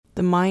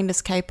The mind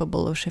is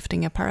capable of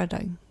shifting a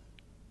paradigm.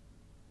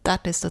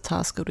 That is the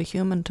task of the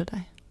human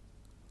today.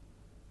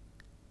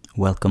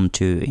 Welcome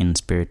to In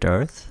Spirit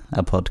Earth,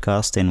 a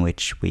podcast in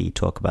which we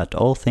talk about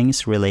all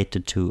things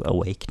related to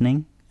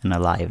awakening and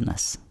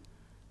aliveness.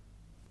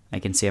 I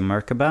can see a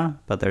Merkaba,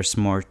 but there's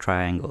more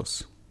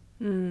triangles.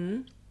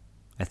 I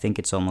think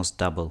it's almost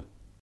double.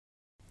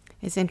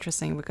 It's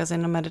interesting because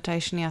in the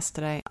meditation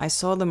yesterday, I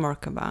saw the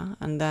Merkaba,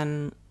 and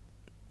then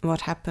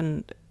what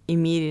happened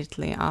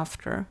immediately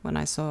after, when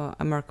I saw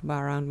a Merkaba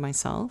around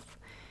myself,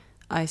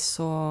 I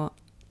saw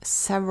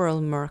several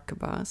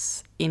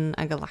Merkabas in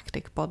a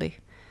galactic body,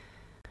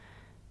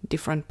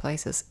 different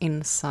places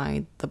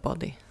inside the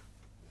body.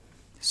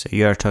 So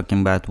you're talking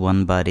about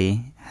one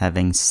body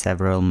having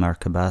several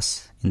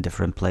Merkabas in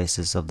different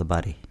places of the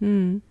body?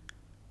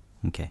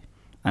 Okay.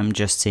 I'm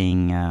just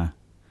seeing,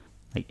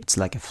 it's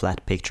like a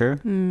flat picture,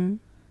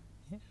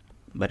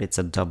 but it's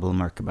a double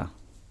Merkaba.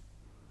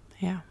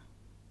 Yeah.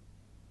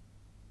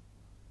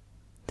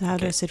 How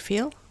does it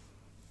feel?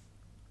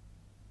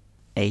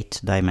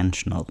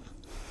 8-dimensional.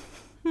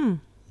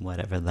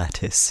 Whatever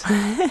that is.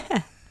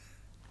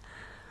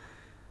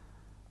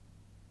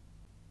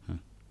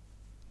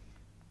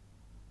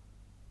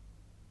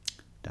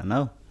 Don't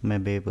know.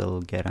 Maybe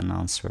we'll get an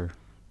answer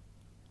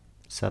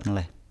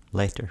suddenly,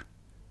 later.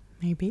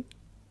 Maybe.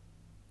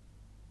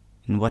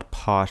 In what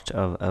part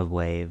of a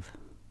wave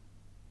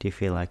do you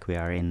feel like we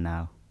are in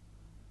now?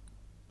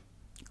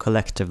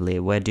 Collectively,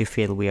 where do you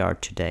feel we are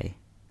today?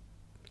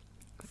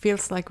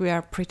 Feels like we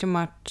are pretty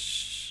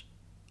much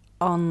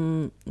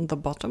on the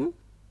bottom.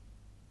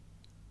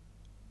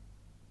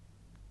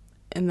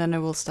 And then it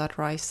will start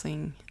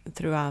rising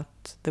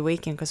throughout the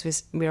weekend,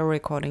 because we are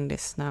recording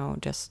this now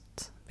just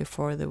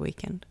before the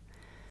weekend.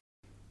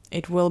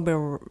 It will be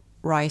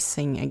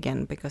rising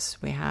again because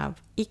we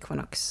have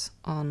equinox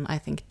on, I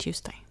think,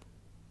 Tuesday.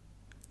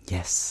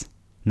 Yes.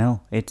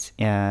 No, it's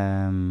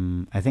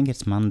I think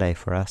it's Monday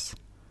for us.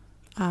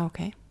 Ah,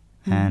 okay.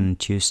 And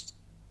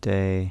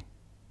Tuesday.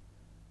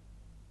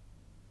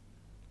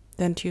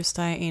 Then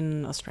Tuesday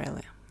in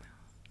Australia,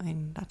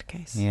 in that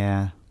case.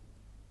 Yeah.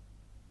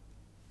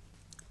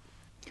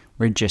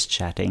 We're just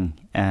chatting,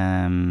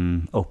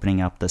 opening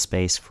up the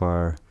space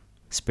for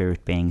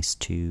spirit beings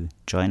to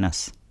join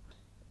us.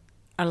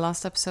 Our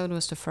last episode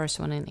was the first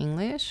one in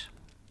English.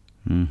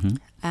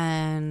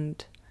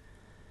 And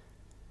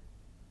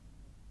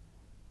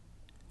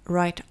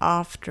right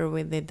after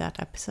we did that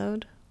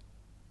episode,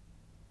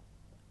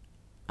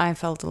 I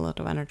felt a lot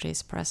of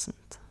energies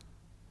present.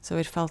 So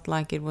it felt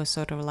like it was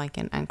sort of like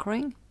an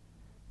anchoring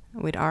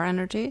with our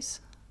energies,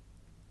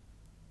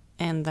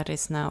 and that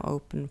is now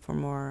open for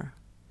more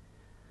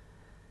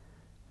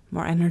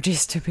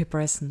energies to be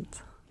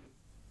present.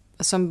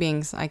 Some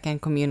beings I can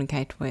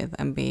communicate with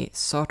and be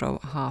sort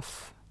of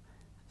half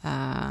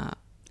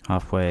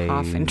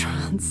in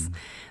trance.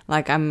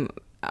 Like I'm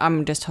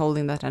just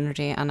holding that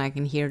energy and I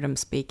can hear them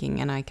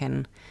speaking and I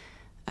can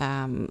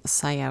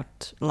say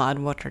out loud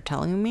what they're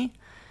telling me.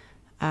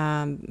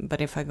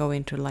 But if I go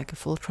into like a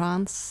full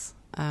trance,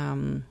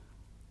 I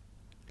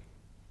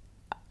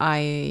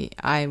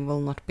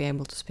will not be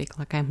able to speak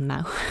like I am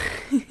now.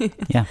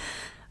 Yeah.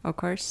 Of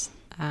course.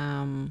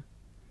 So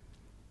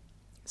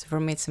for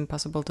me, it's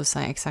impossible to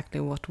say exactly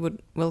what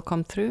will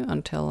come through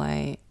until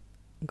I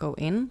go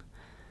in.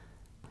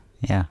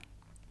 Yeah.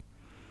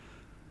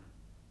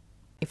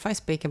 If I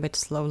speak a bit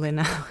slowly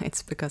now,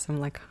 it's because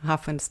I'm like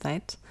half in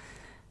state.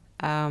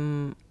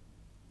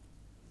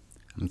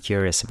 I'm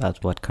curious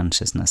about what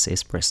consciousness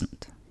is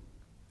present.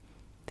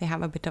 They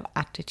have a bit of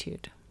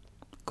attitude.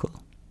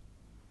 Cool.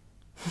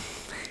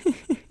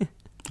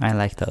 I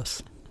like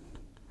those.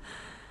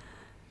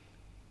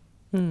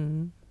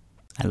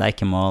 I like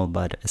them all,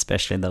 but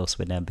especially those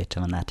with a bit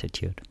of an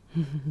attitude.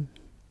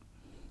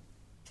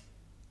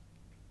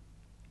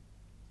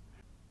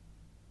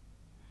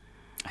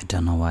 I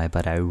don't know why,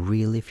 but I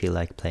really feel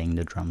like playing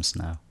the drums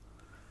now.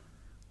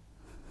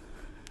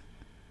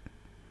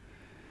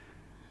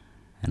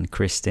 And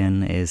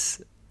Kristin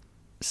is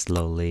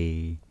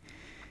slowly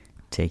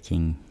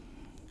taking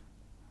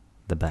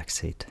the back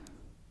seat.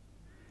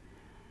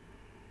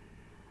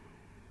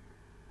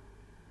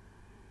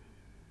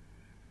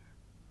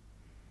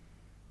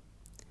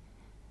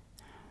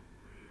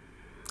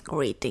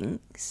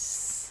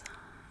 Greetings.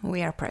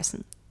 We are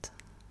present.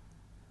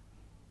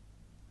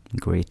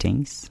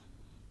 Greetings.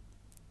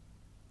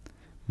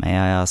 May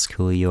I ask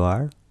who you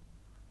are?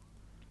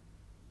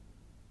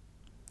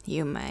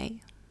 You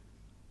may.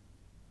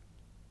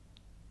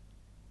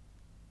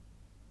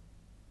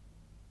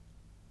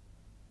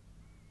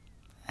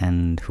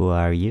 And who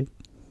are you?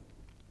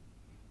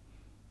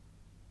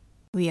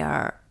 We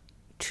are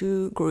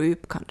two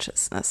group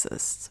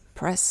consciousnesses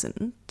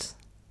present,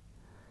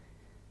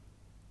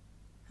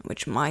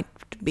 which might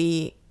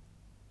be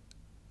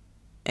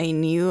a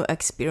new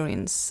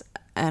experience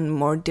and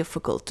more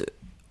difficult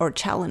or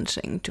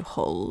challenging to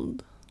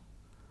hold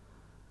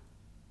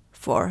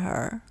for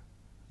her.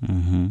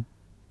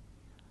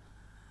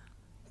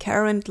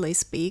 Currently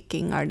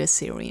speaking are the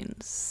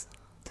Sirians.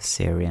 The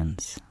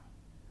Sirians.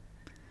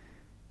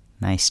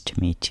 Nice to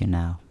meet you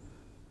now.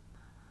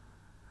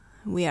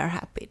 We are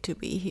happy to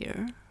be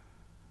here.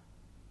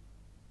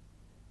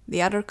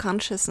 The other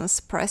consciousness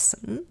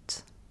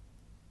present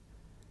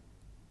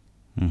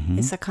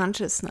is a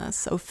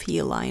consciousness of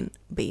feline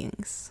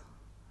beings.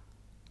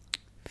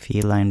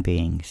 Feline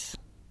beings.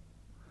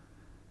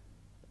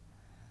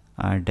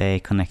 Are they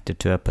connected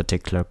to a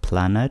particular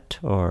planet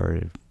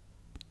or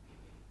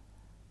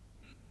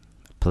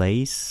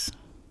place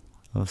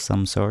of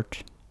some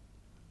sort?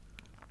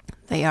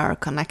 They are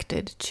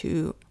connected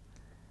to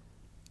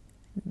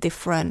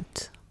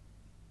different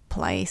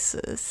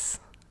places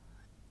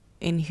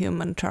in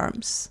human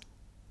terms,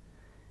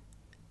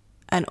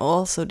 and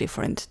also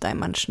different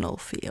dimensional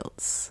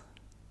fields.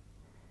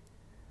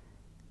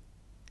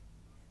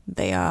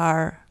 They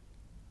are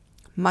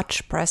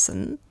much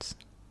present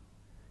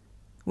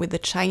with the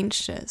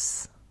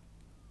changes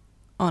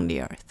on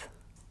the earth.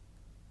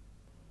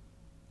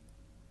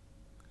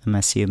 I'm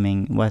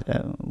assuming,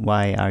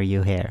 why are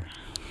you here?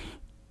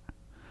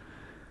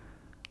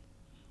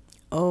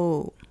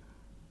 Oh,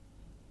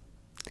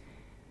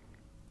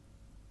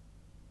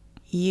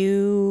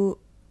 you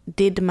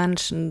did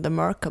mention the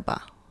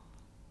Merkaba.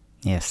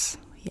 Yes.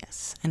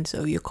 Yes, and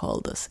so you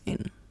called us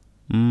in.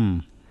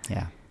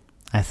 Yeah.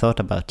 I thought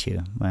about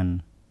you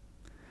when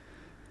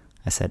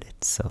I said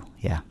it, so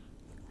yeah.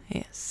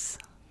 Yes.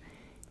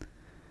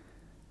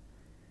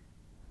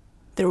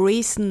 The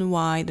reason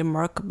why the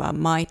Merkaba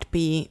might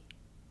be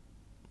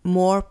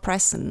more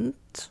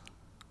present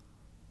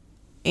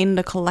in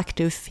the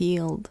collective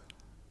field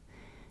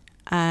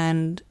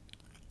and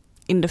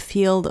in the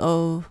field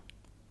of,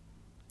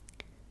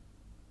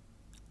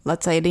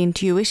 let's say, the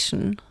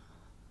intuition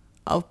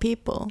of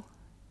people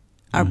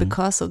are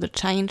because of the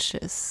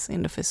changes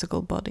in the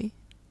physical body.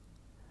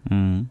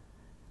 The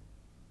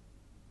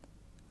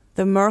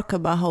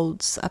Merkaba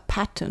holds a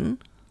pattern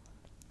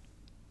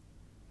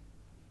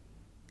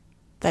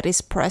that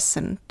is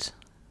present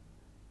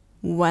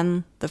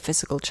when the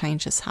physical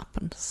changes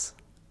happens.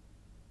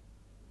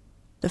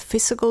 The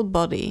physical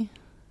body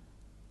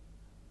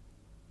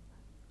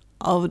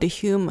of the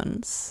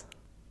humans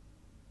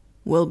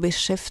will be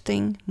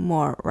shifting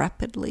more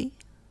rapidly.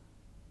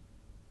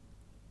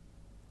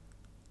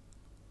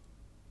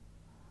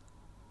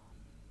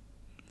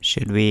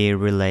 Should we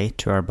relate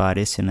to our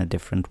bodies in a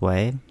different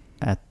way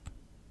at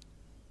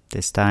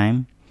this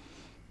time?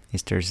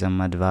 Is there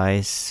some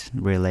advice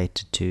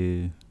related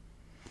to...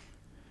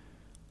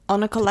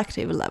 On a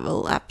collective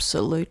level,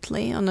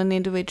 absolutely. On an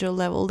individual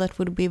level, that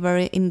would be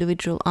very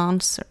individual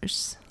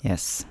answers.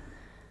 Yes.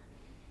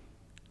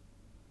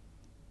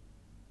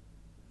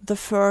 The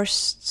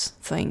first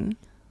thing,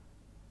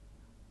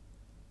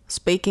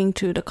 speaking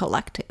to the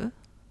collective,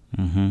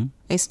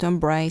 is to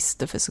embrace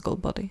the physical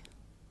body.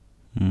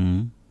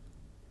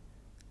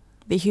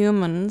 The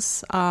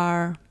humans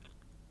are,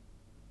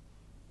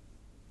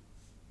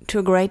 to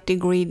a great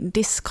degree,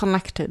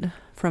 disconnected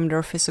from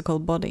their physical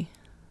body.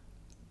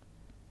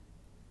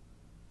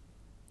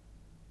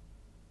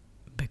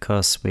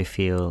 Because we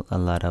feel a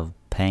lot of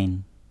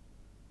pain,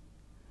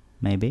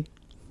 maybe?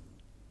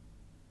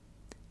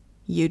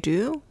 You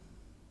do?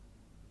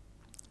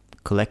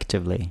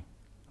 Collectively,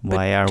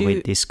 why are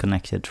we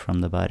disconnected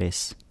from the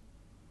bodies?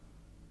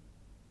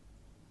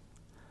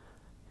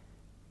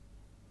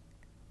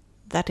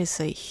 That is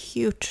a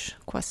huge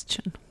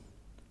question.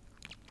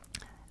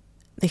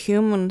 The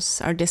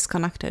humans are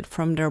disconnected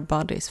from their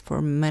bodies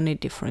for many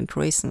different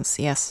reasons.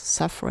 Yes,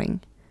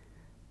 suffering,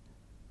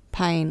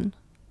 pain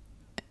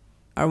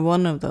are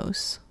one of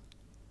those.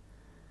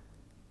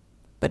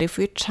 But if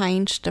we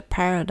change the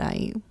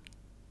paradigm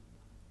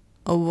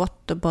of what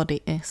the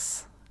body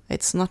is,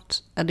 it's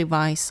not a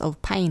device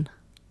of pain.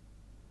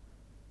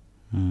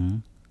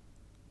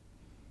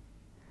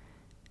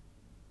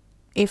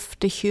 If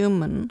the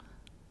human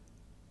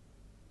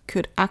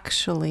could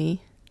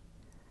actually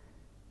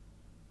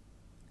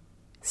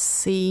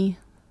see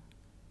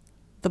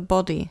the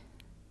body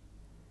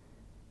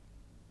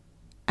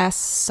as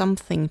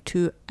something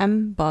to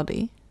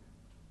embody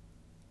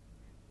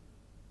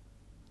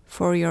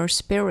for your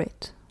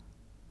spirit,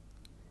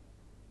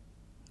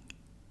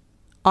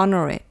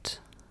 honor it,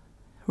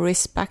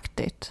 respect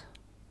it.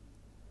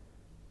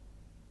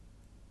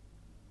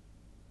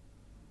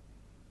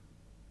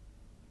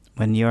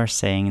 When you're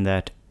saying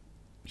that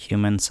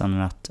humans are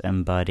not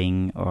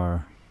embodying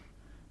or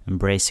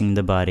embracing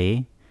the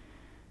body,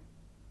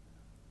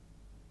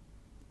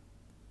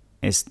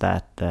 is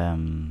that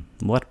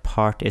what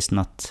part is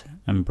not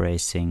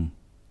embracing?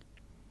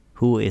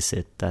 Who is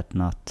it that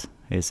not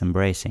is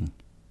embracing?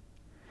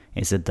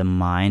 Is it the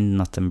mind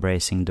not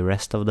embracing the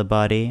rest of the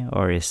body,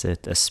 or is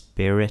it a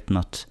spirit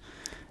not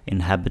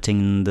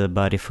inhabiting the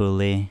body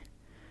fully?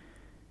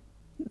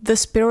 The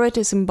spirit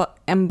is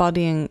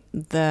embodying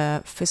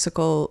the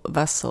physical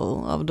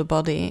vessel of the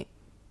body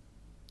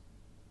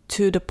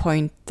to the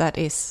point that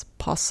is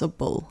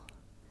possible.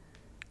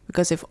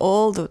 Because if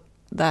all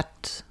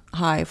that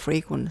high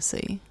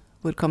frequency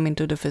would come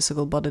into the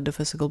physical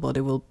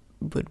body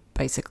would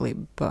basically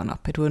burn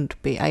up. It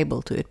wouldn't be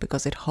able to it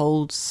because it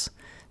holds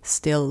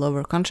still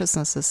lower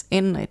consciousnesses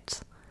in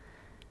it,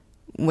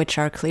 which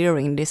are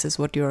clearing this is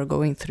what you are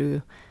going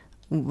through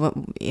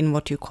in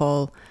what you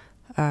call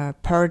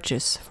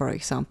purges, for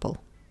example.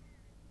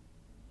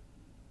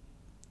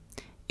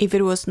 If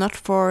it was not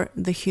for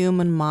the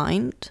human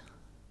mind,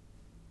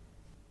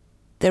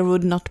 there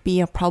would not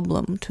be a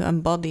problem to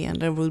embody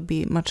and there would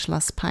be much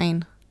less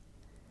pain.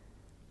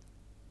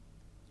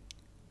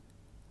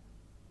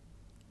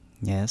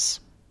 Yes.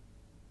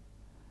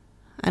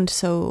 And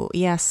so,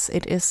 yes,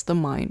 it is the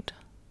mind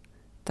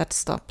that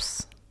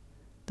stops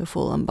the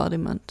full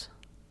embodiment.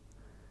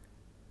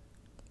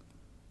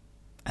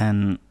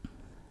 And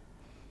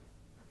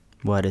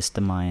what is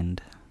the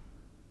mind?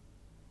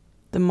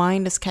 The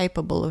mind is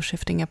capable of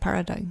shifting a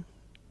paradigm.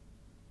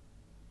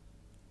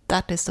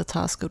 That is the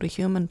task of the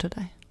human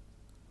today.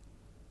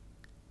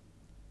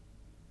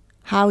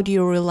 How do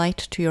you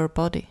relate to your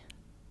body?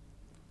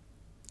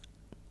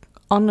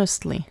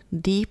 Honestly,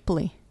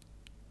 deeply.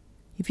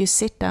 If you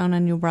sit down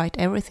and you write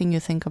everything you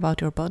think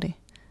about your body,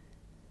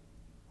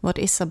 what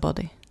is a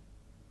body?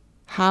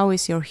 How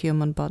is your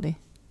human body?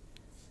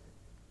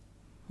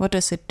 What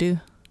does it do?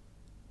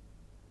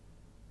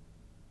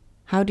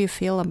 How do you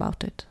feel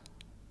about it?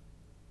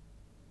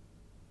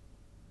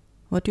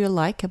 What do you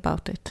like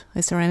about it?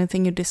 Is there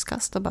anything you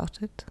discussed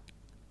about it?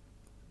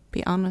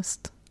 Be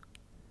honest.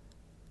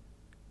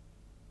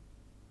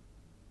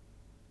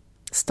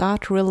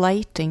 Start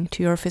relating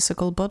to your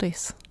physical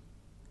bodies.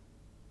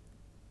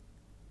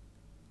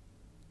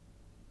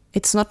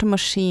 It's not a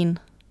machine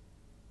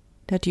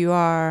that you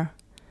are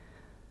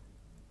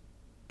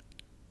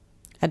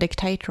a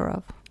dictator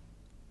of.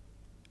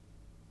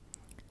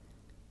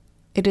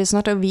 It is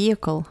not a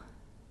vehicle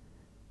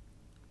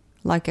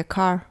like a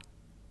car.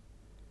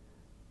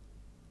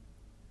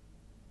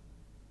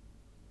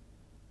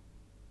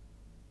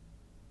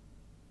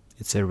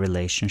 It's a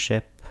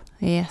relationship.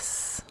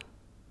 Yes.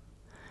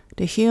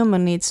 The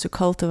human needs to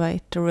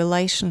cultivate a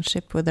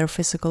relationship with their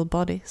physical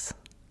bodies.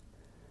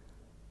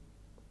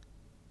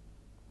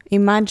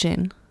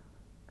 Imagine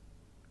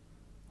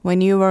when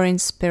you were in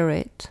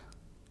spirit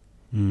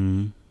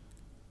and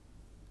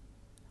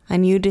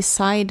you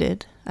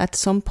decided at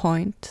some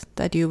point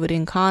that you would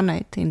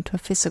incarnate into a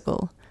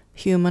physical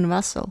human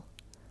vessel.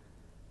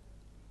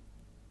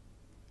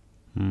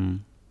 Do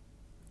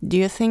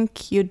you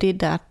think you did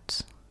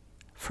that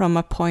from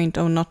a point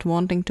of not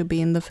wanting to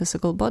be in the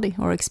physical body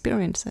or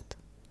experience it?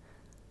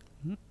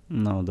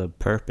 No, the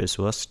purpose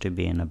was to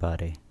be in a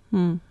body.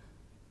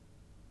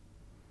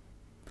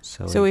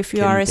 So if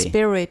you are a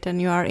spirit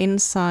and you are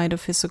inside a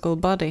physical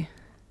body,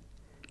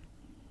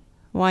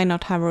 why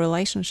not have a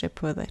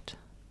relationship with it?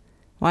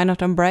 Why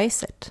not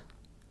embrace it?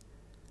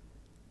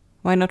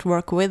 Why not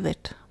work with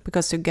it?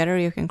 Because together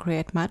you can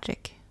create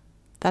magic.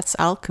 That's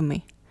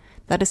alchemy.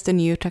 That is the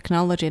new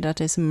technology that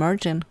is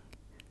emerging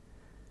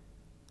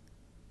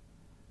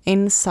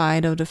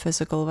inside of the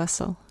physical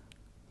vessel.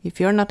 If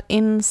you're not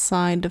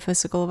inside the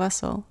physical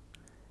vessel,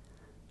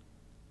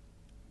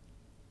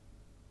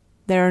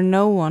 there's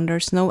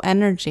no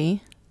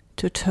energy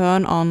to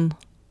turn on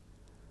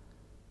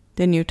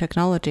the new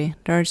technology.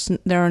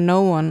 There are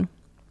no one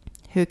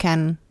who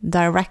can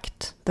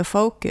direct the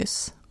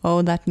focus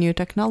of that new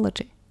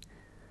technology.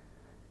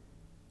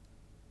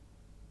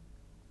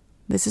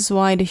 This is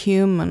why the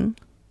human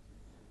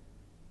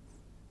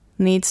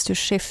needs to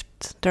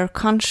shift their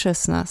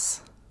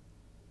consciousness,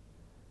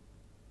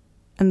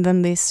 and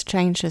then these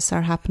changes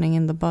are happening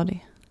in the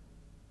body.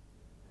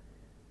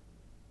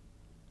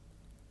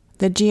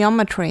 The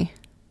geometry,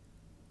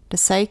 the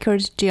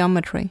sacred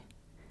geometry,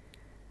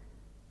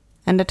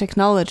 and the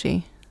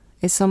technology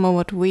is some of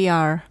what we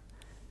are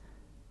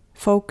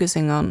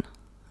focusing on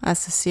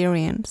as the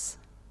Sirians.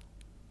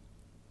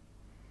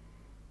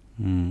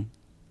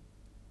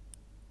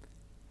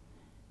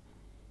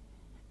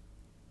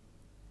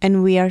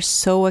 And we are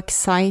so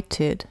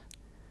excited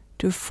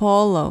to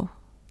follow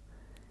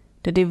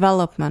the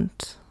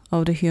development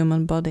of the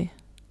human body.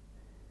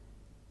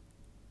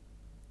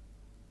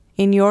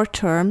 In your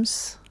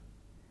terms,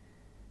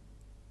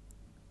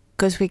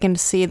 because we can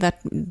see that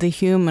the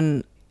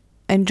human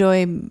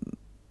enjoy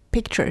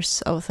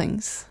pictures of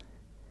things.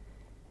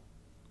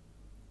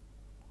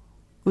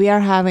 We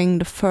are having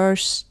the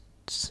first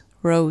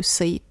row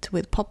seat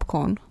with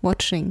popcorn,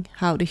 watching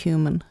how the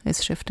human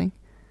is shifting.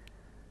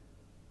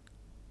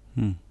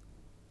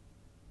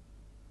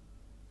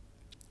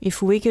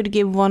 If we could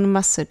give one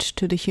message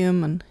to the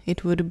human,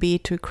 it would be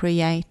to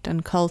create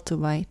and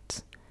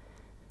cultivate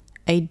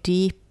a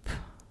deep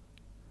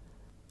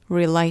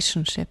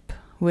relationship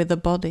with the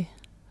body,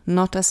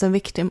 not as a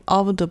victim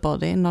of the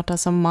body, not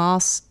as a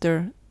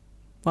master,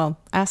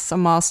 as a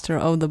master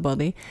of the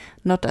body,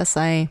 not as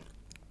a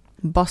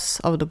boss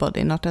of the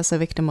body, not as a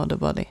victim of the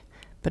body,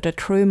 but a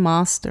true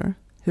master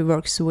who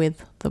works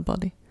with the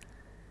body.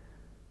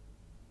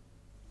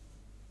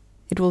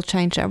 It will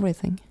change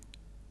everything.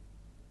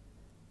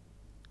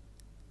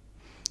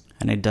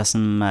 And it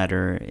doesn't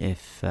matter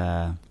if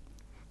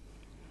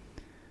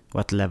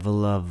what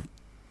level of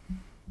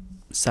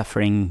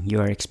suffering you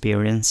are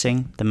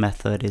experiencing, the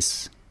method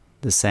is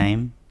the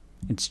same.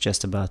 It's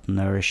just about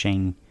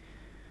nourishing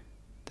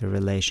the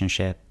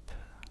relationship,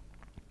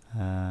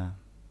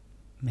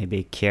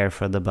 maybe care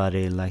for the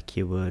body like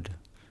you would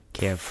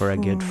care for a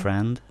good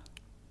friend.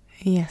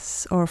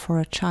 Yes, or for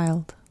a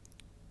child.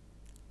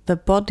 The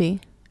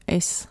body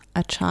is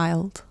a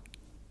child.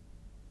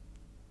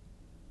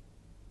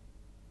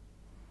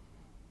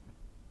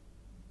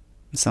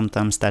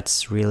 Sometimes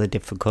that's really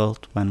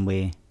difficult when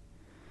we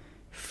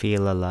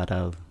feel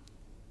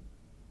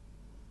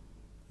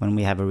when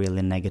we have a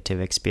really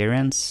negative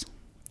experience.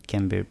 It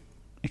can be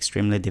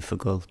extremely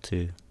difficult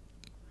to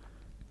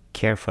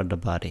care for the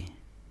body.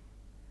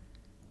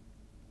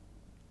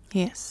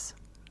 Yes.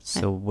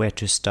 So where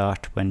to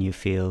start when you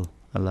feel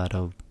a lot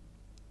of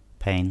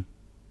pain?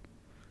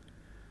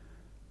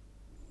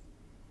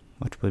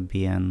 What would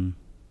be a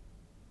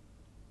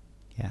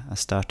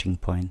starting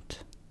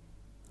point?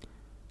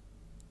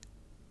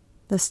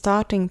 The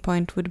starting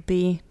point would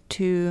be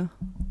to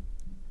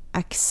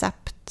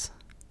accept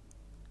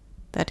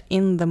that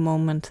in the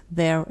moment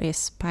there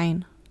is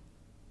pain.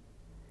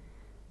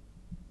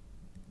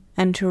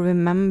 And to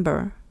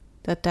remember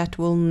that that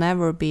will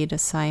never be the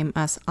same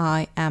as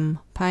I am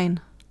pain.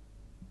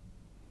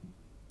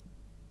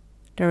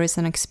 There is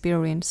an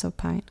experience of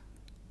pain,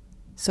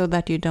 so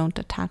that you don't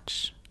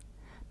attach.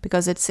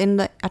 Because it's in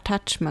the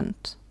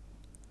attachment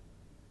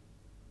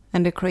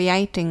and the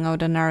creating of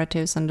the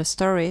narratives and the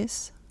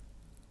stories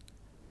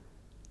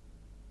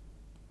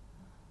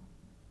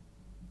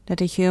that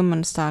the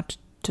human start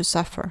to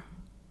suffer.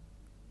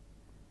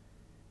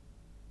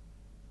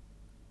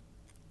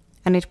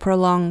 And it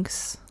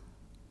prolongs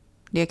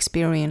the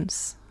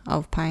experience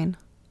of pain.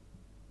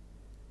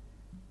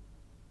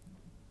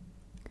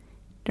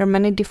 There are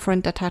many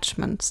different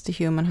attachments the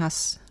human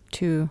has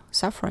to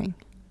suffering.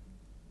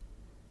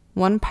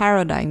 One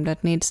paradigm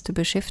that needs to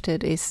be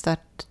shifted is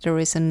that there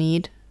is a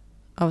need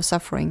of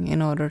suffering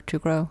in order to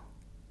grow.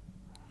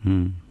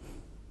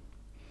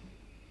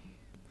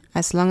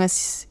 As long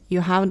as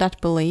you have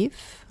that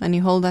belief and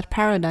you hold that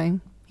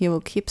paradigm, you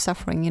will keep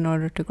suffering in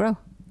order to grow.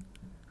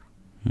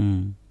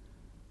 And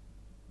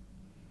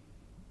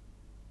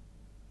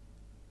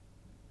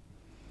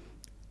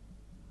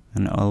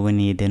all we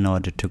need in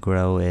order to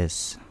grow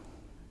is...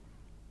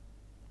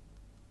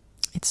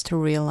 It's to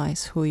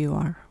realize who you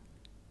are.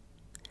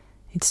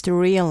 It's to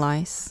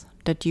realize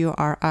that you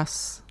are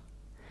us.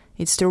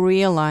 It's to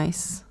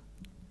realize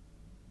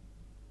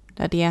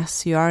that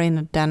yes, you are in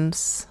a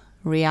dense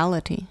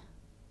reality,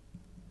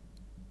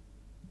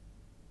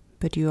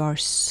 but you are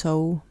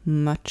so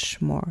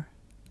much more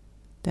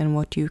than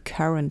what you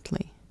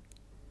currently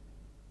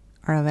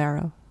are aware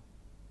of.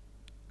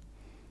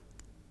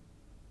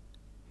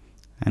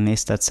 And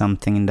is that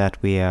something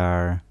that we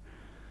are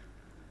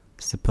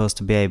supposed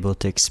to be able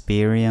to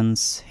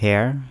experience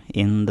here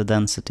in the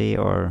density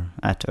or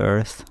at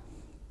Earth?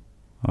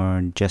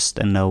 Or just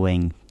a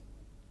knowing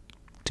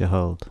to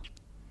hold?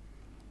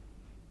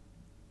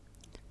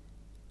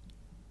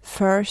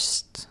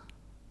 First,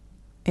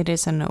 it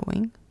is a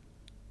knowing.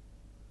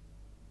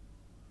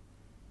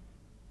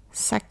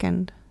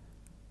 Second,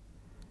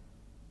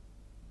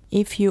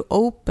 if you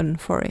open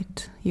for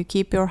it, you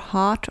keep your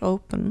heart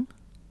open,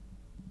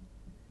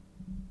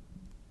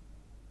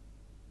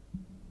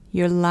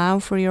 you allow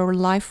for your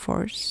life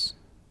force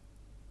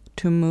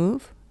to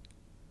move,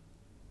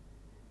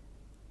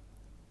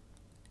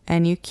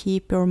 and you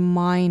keep your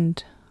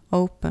mind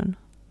open,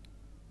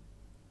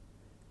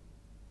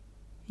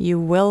 you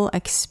will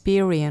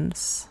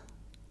experience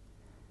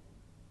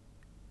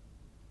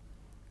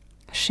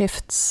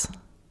shifts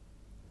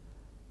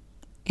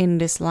in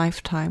this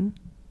lifetime.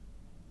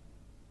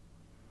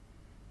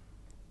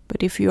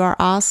 But if you are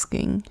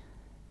asking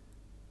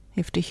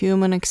if the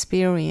human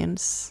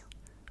experience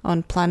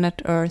on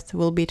planet Earth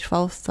will be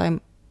 12th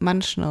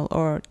dimensional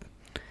or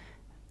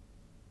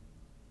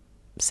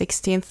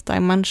 16th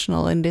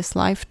dimensional in this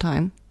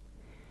lifetime,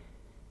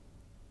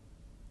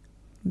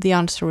 the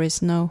answer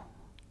is no.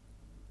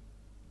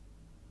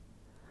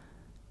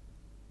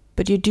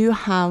 But you do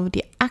have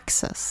the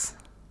access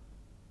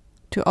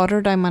to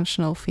other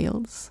dimensional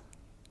fields,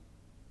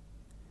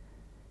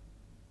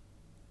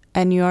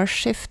 and you are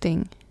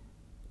shifting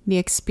the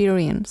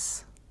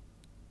experience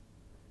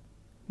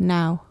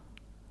now.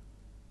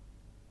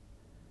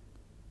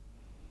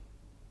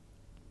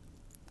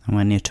 And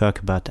when you talk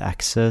about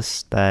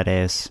access, that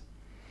is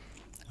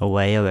a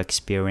way of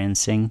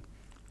experiencing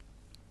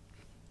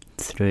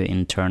through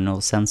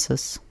internal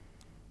senses.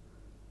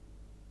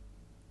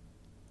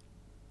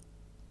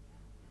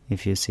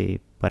 If you see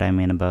what I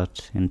mean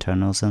about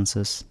internal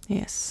senses.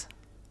 Yes.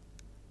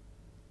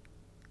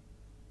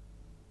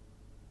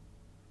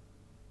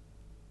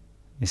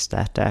 Is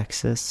that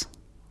access?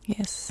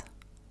 Yes.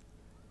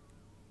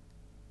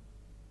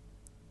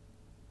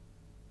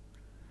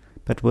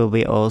 But will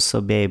we also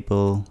be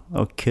able,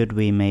 or could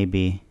we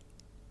maybe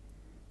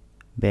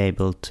be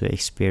able to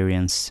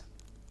experience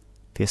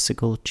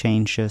physical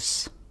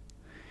changes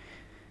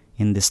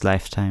in this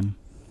lifetime?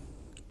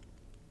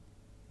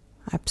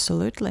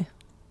 Absolutely.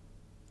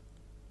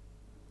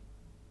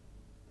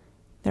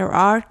 There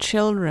are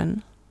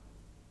children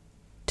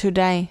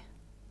today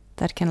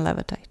that can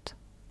levitate.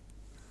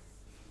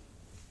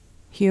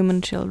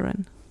 Human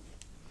children.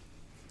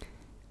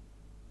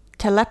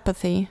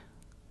 Telepathy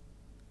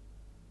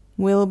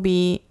will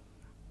be,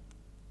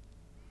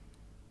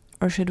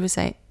 or should we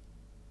say,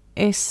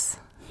 is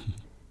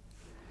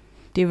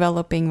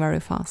developing very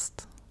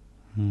fast.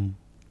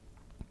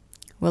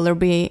 Will that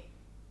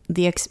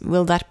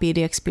be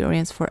the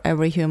experience for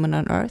every human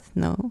on Earth?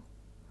 No.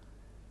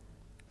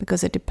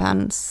 Because it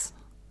depends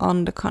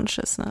on the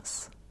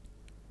consciousness.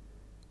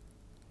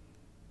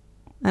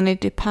 And it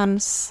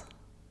depends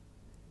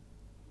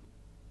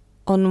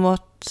on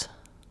what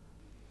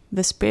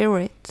the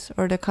spirit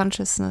or the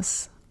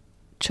consciousness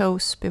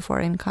chose before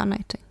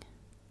incarnating.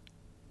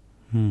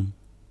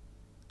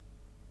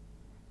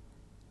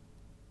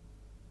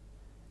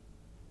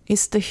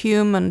 Is the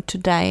human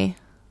today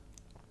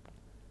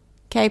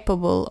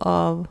capable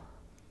of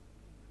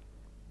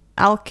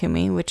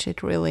alchemy, which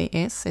it really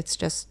is? It's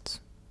just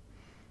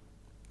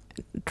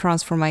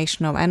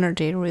transformation of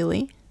energy,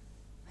 really.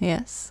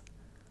 Yes.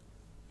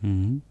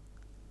 The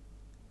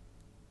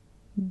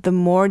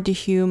more the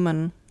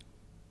human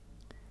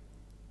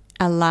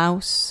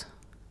allows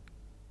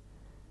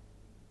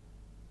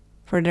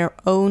for their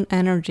own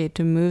energy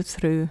to move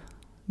through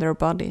their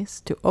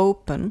bodies, to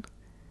open,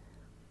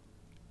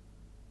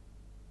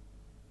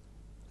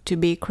 to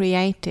be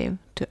creative,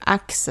 to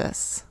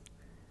access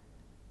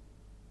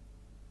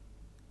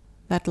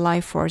that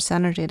life force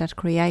energy, that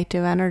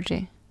creative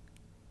energy.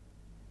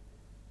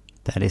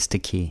 That is the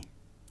key.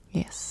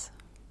 Yes.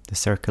 The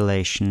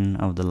circulation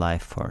of the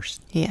life force.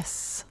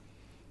 Yes.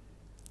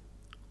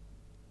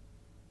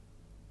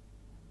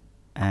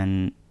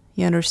 And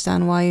you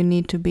understand why you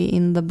need to be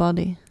in the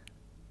body.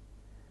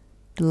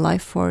 The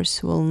life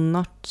force will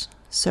not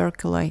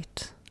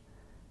circulate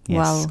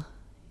well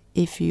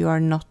if you are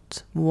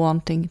not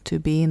wanting to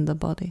be in the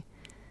body.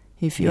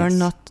 If you are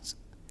not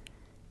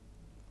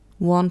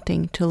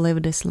wanting to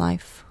live this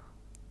life.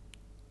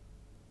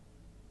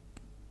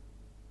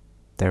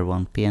 There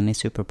won't be any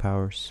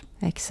superpowers.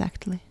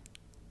 Exactly.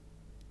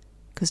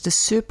 Because the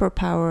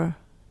superpower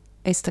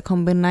is the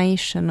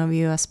combination of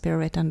you as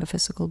spirit and the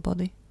physical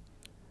body.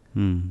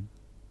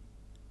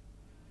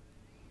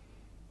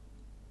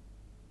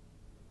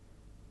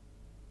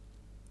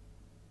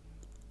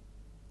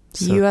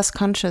 So you as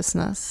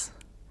consciousness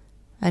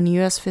and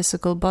you as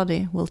physical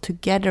body will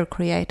together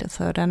create a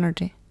third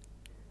energy.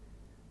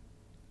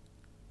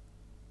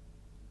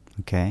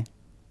 Okay.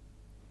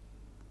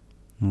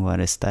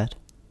 What is that?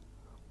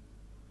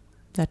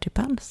 That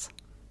depends.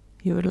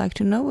 You would like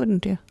to know,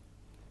 wouldn't you?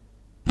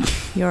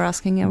 You're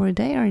asking every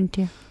day, aren't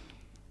you?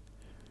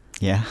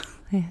 Yeah.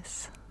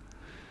 Yes.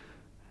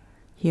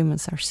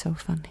 Humans are so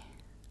funny.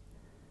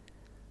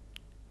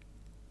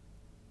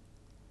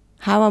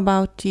 How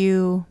about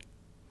you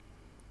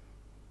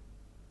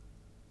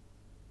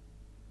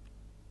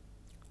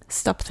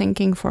stop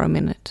thinking for a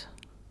minute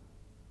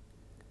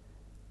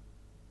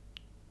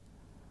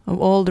of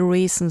all the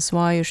reasons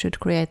why you should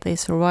create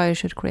this or why you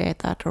should create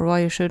that or why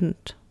you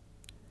shouldn't.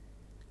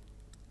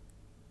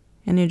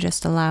 And you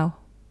just allow.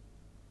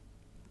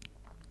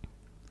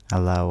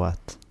 Allow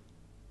what?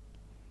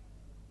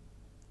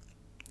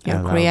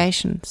 Your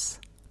creations.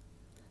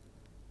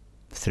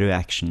 Through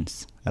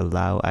actions.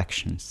 Allow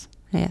actions.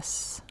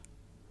 Yes.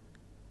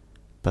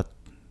 But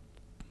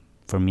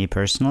for me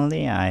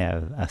personally, I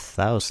have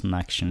 1,000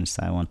 actions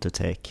I want to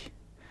take.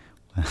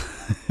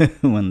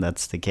 When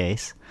that's the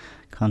case.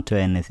 Can't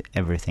do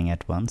everything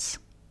at once.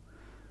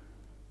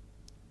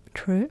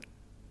 True.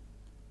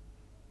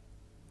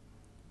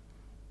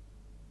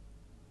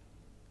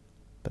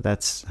 But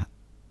that's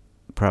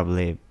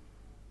probably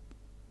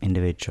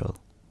individual.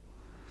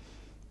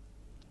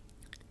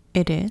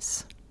 It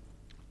is.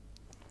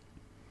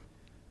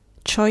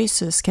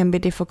 Choices can be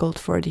difficult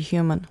for the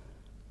human.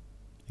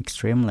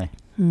 Extremely.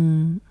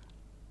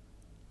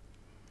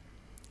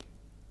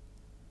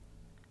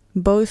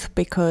 Both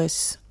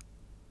because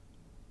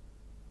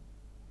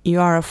you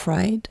are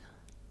afraid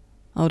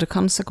of the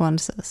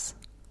consequences.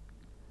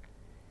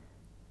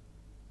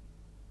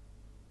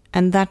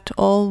 And that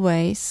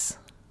always,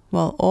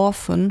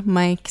 often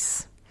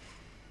makes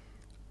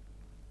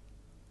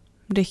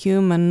the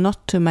human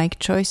not to make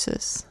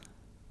choices,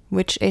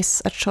 which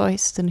is a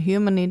choice. The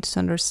human needs to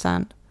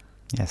understand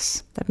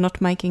that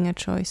not making a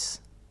choice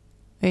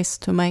is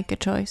to make a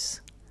choice.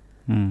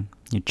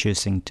 You're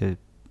choosing to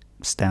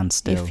stand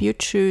still. If you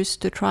choose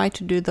to try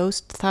to do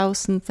those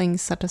 1,000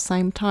 things at the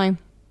same time,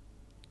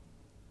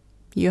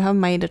 you have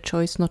made a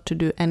choice not to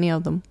do any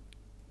of them,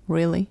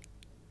 really.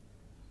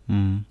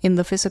 In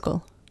the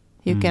physical.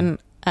 You can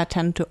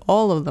attend to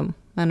all of them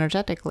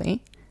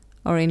energetically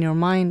or in your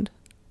mind.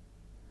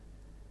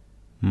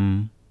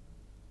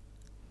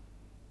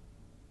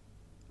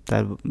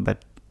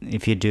 But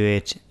if you do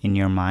it in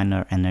your mind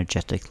or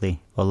energetically,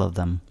 all of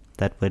them,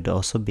 that would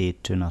also be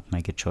to not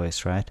make a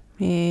choice, right?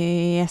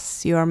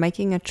 Yes, you are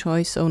making a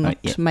choice or not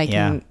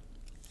making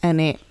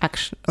any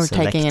action or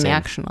taking any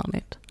action on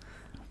it.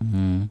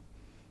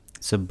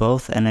 So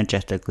both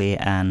energetically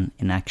and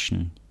in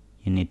action,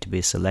 you need to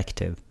be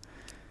selective.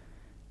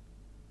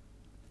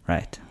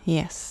 Right.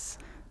 Yes.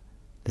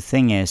 The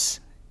thing is,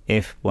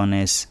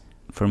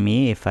 for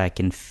me, if I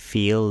can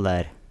feel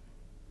that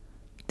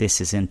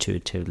this is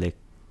intuitively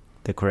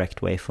the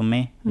correct way for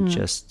me,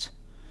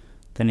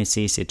 then it's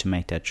easy to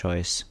make that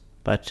choice.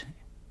 But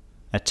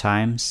at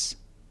times,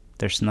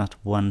 there's not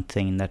one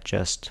thing that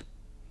just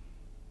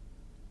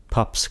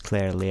pops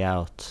clearly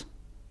out.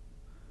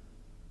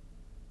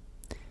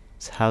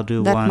 So how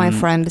do that, my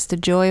friend, is the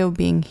joy of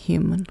being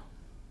human.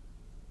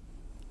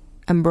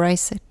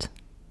 Embrace it.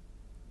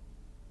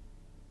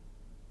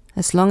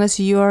 As long as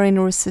you are in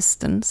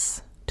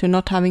resistance to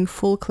not having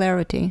full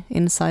clarity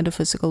inside the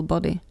physical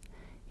body,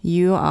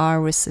 you are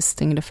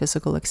resisting the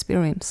physical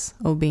experience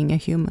of being a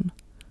human.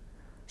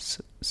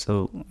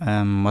 So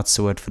what's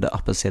the word for the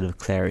opposite of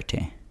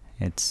clarity?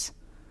 The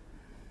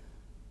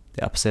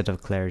opposite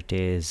of clarity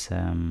is...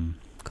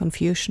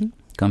 confusion.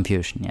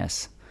 Confusion,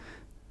 yes.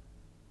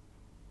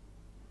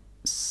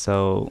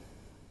 So,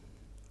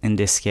 in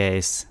this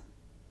case,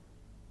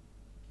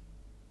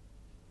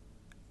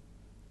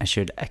 I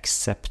should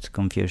accept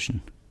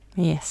confusion.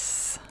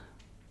 Yes.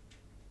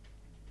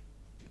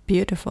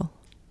 Beautiful.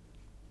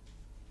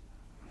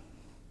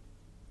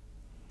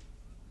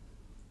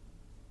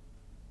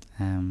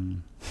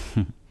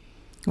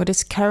 What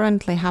is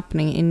currently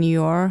happening in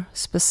your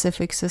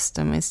specific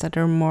system is that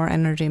there's more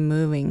energy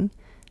moving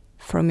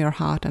from your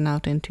heart and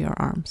out into your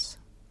arms.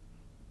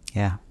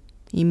 Yeah.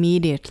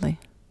 Immediately.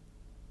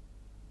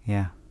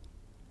 Yeah.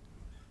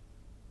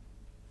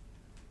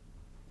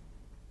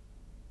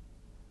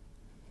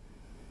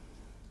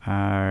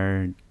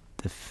 Are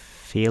the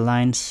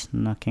felines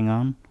knocking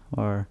on?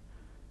 Or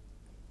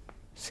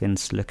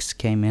since Lux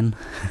came in?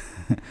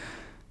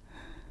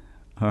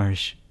 Or...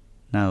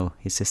 No,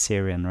 he's a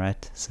Sirian,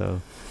 right?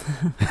 So...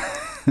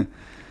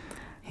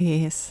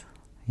 He is.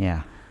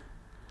 Yeah.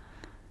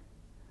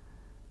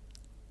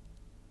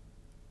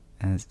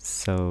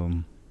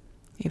 So...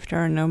 If there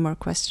are no more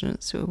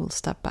questions, we will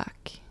step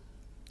back.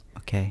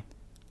 Okay.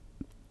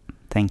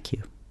 Thank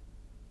you.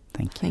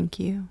 Thank you. Thank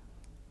you.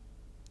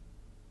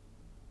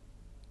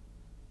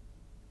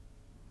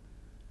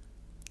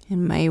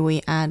 And may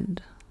we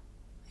add,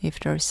 if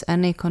there's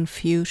any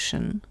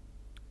confusion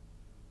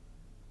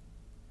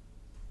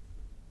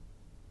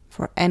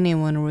for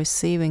anyone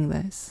receiving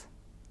this,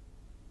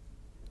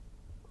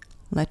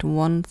 let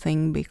one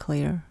thing be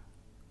clear.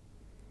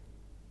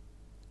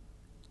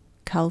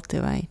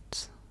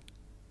 Cultivate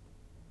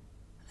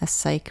a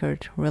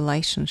sacred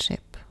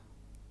relationship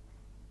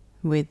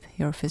with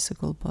your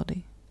physical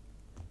body.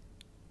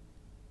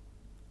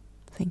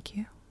 Thank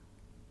you.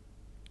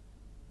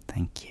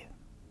 Thank you.